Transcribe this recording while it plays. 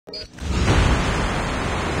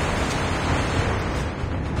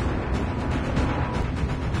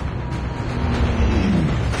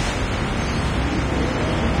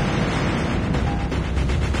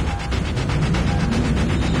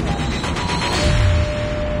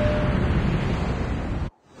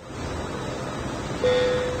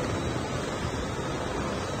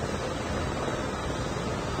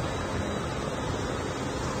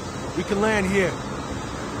We can land here. We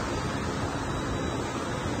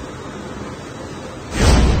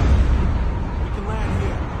can land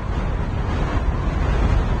here.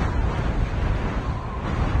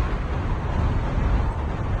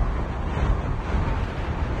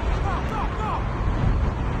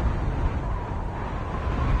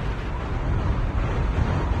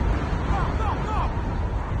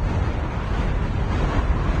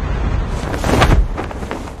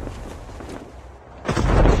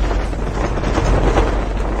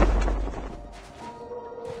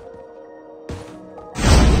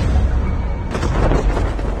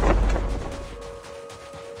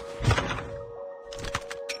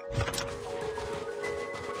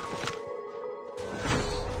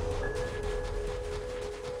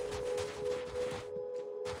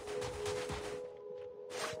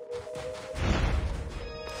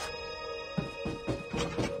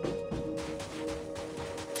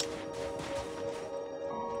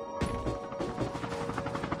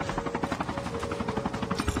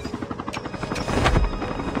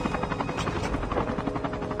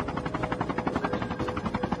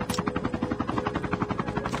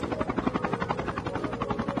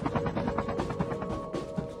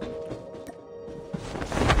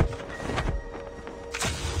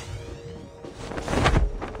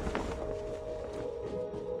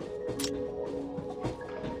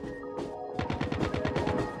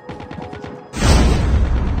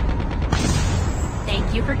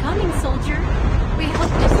 Thank you for coming, soldier. We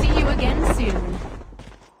hope to see you again soon.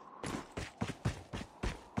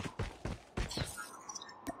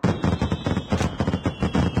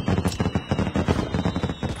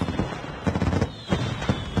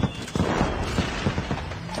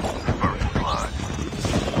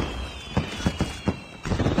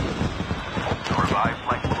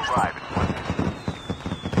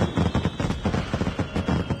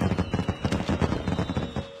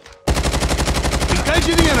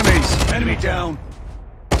 Engaging the enemies! Enemy down!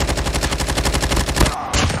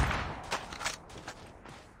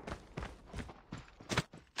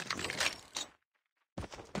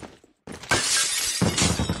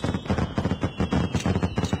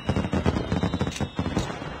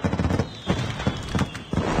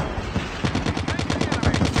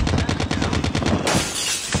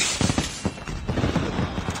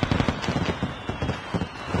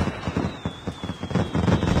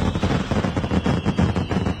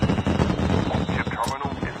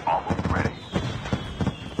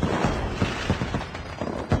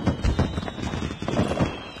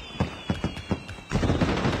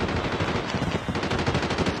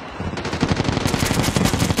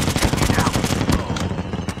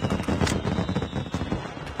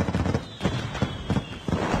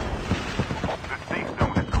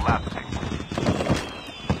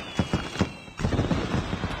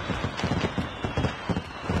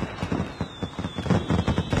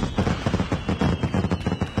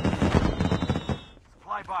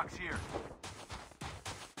 Box here.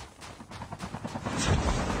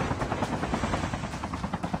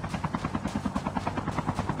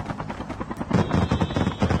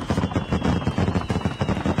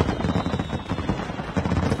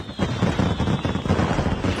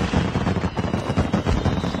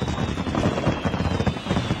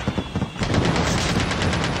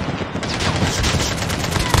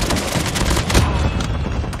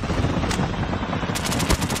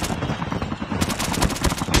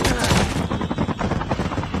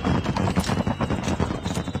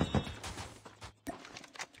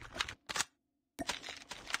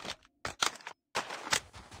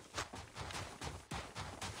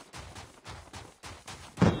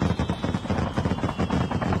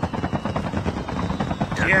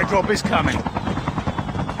 The airdrop is coming.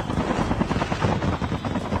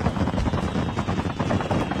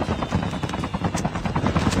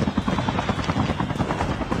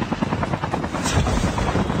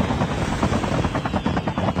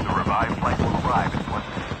 The revived flight will arrive in 1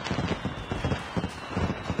 minute.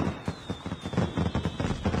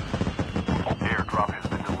 Airdrop has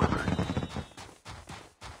been delivered.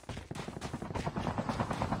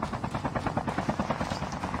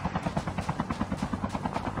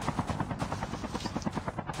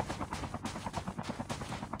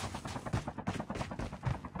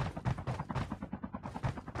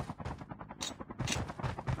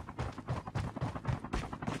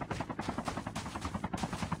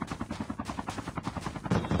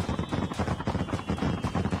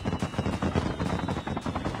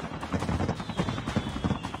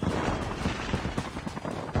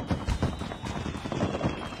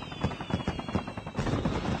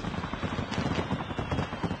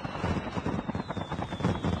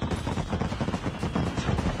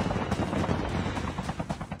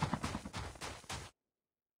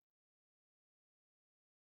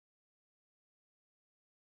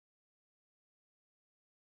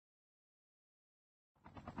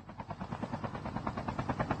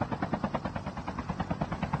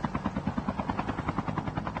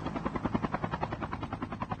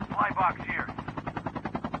 box here.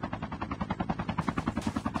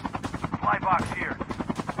 Fly box here.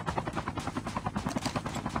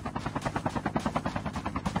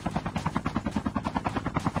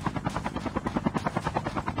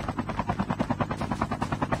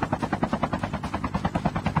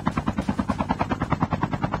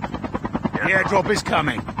 The airdrop is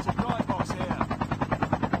coming. Supply box here.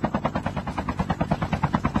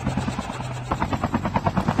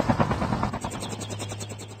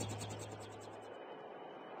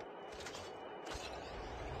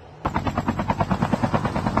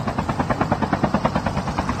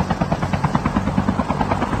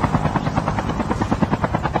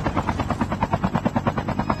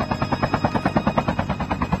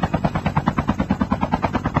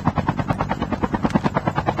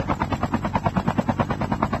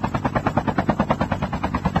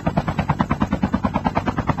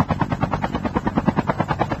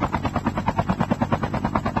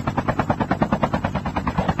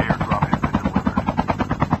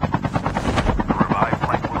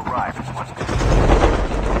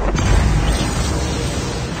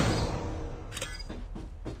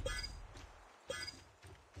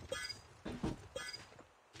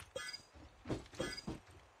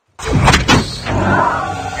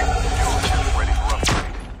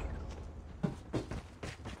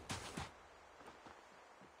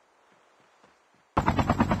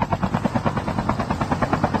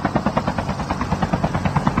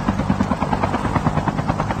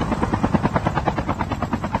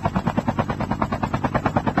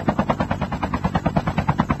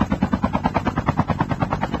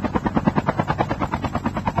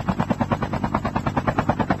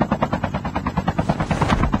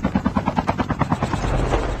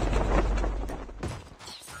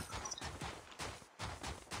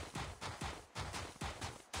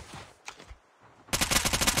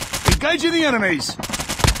 Engaging the enemies!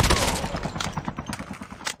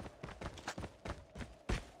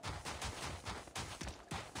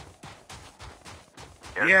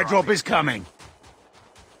 The airdrop is coming.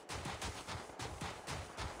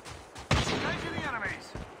 Engaging the enemies.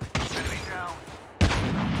 Enemy down.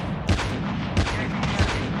 Engaging the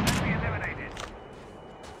enemy. Enemy eliminated.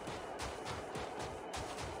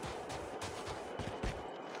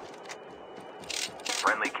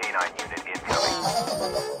 Friendly canine unit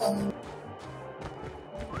incoming.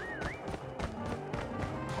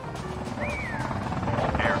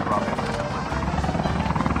 Airdrop has been delivered.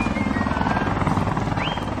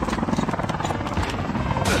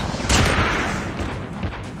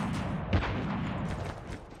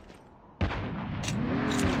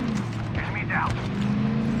 Enemy down.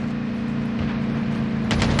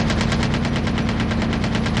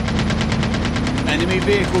 Enemy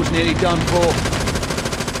vehicle's nearly done for.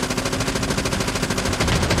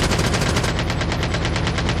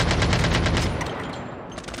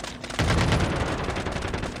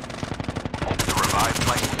 The revived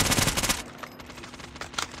flight.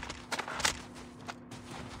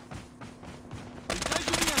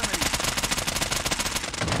 Engaging the enemy.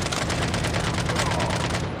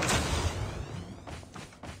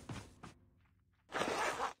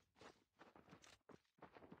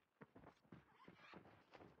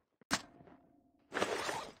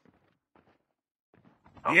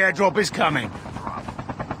 The airdrop is coming.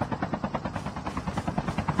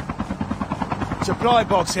 Supply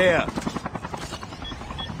box here.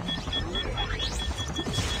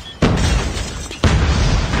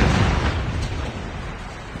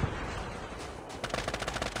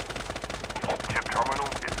 Chip terminal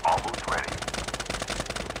is almost ready.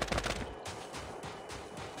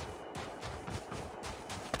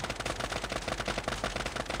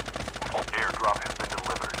 Airdrop has been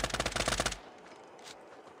delivered.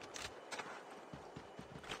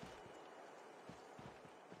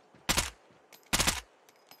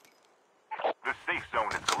 The safe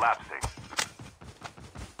zone is collapsing.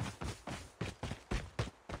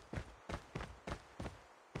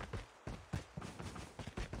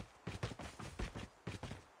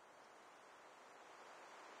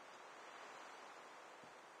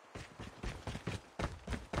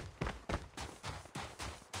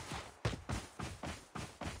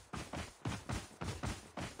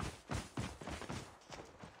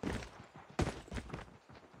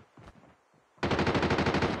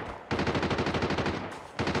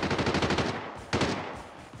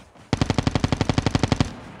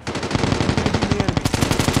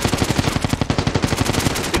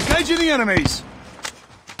 Engaging the enemies!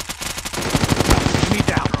 Enemy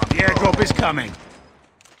down. The airdrop is coming.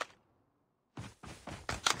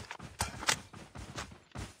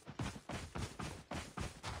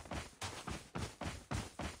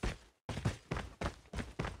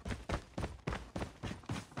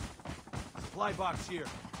 Supply box here.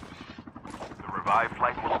 The revived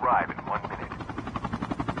flight will arrive in 1 minute.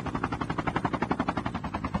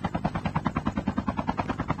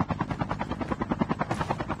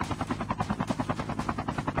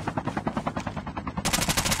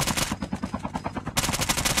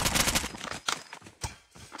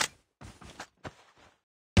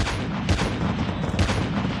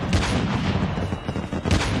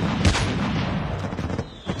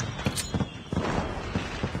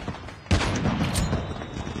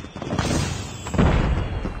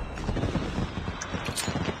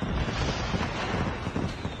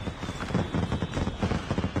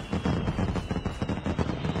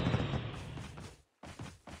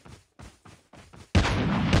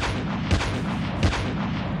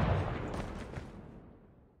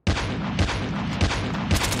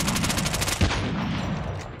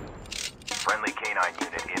 Friendly canine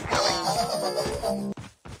unit incoming.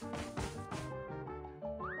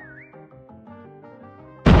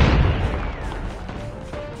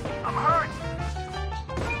 I'm hurt!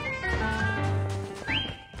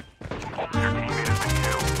 Your teammate has been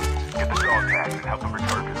killed. Get the dog tags and help them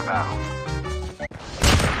return to the battle.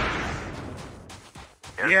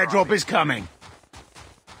 The airdrop is coming.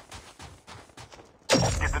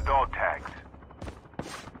 Get the dog tags.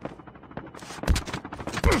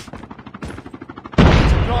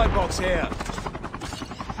 Supply box here.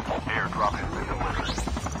 Airdrop has been delivered.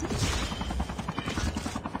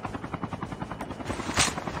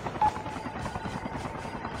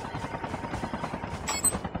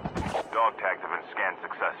 Dog tags have been scanned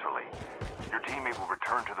successfully. Your teammate will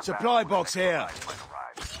return to the Supply battle when box the here. next flight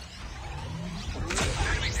arrives.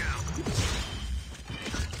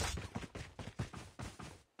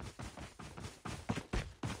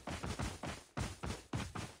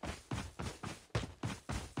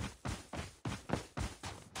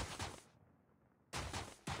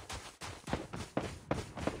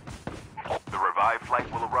 The revived flight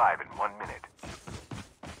will arrive in 1 minute.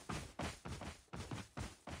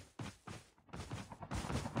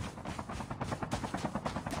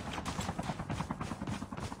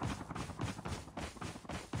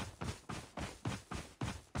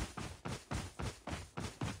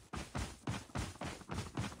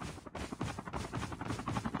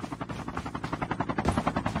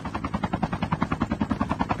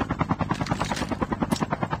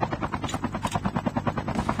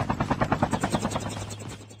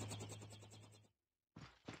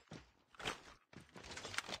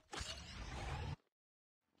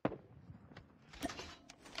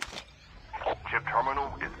 Chip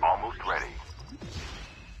terminal is almost ready.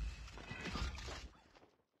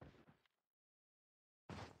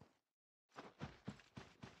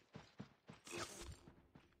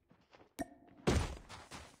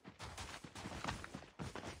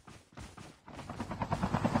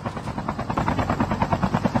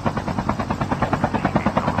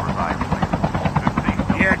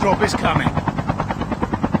 The airdrop is coming.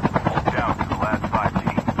 Down to the last 5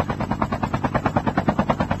 teams.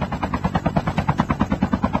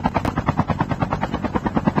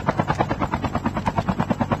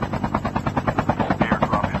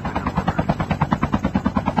 Airdrop has been delivered.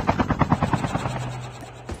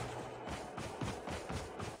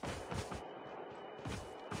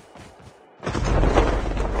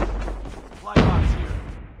 Supply box here.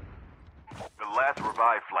 The last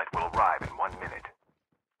revived flight will arrive in 1 minute.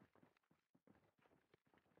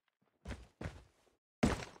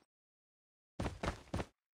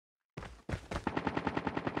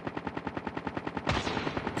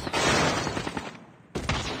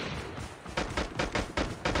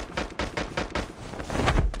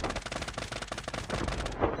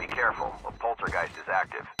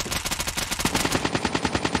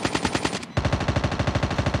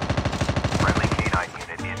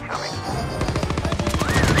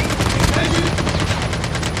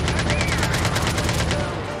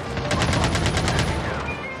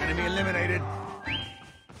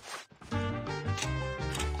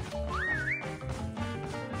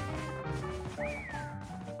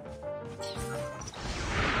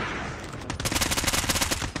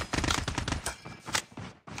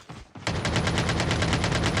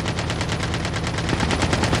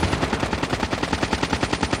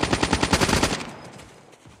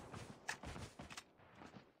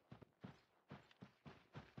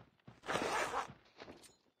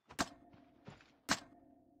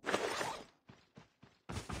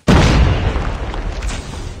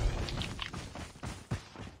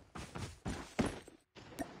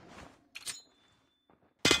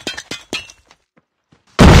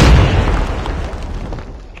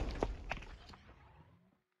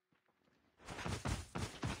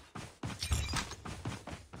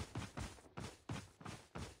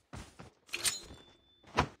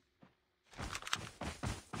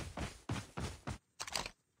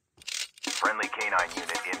 K9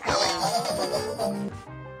 unit incoming.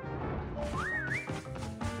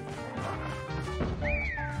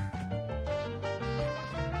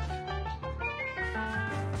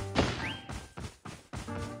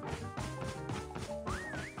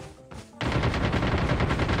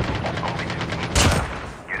 Only 2 teams left.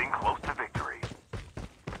 Getting close to victory.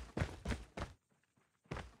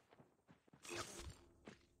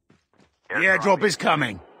 The airdrop is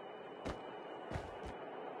coming.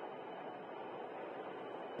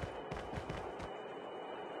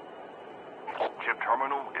 Chip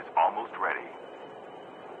terminal is almost ready.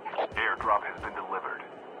 Airdrop has been delivered.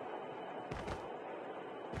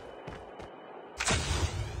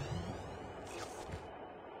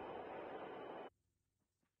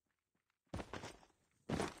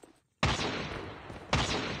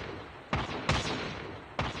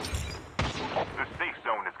 The safe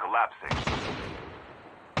zone is collapsing.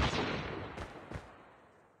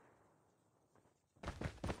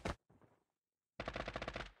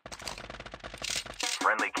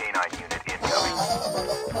 Friendly K9 unit incoming.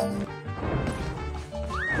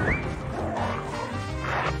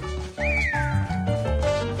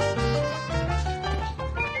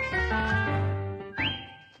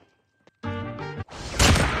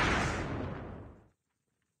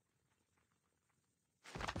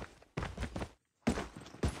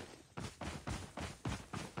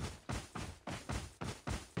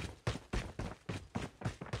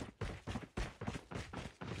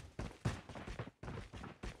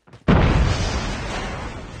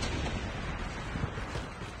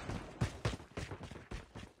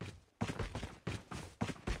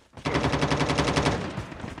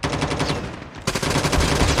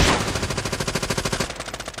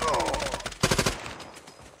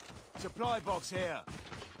 Supply box here.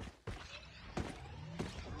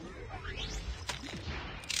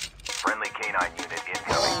 Friendly K9 unit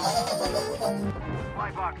incoming.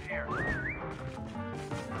 Supply box here.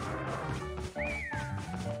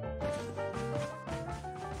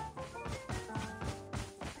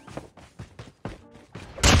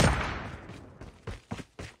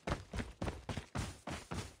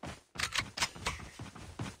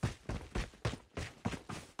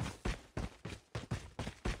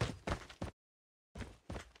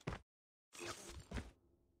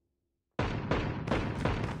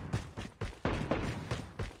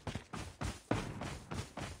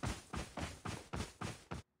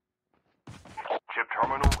 Chip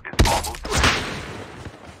terminal is almost ready.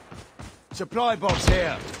 Supply box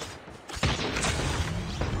here.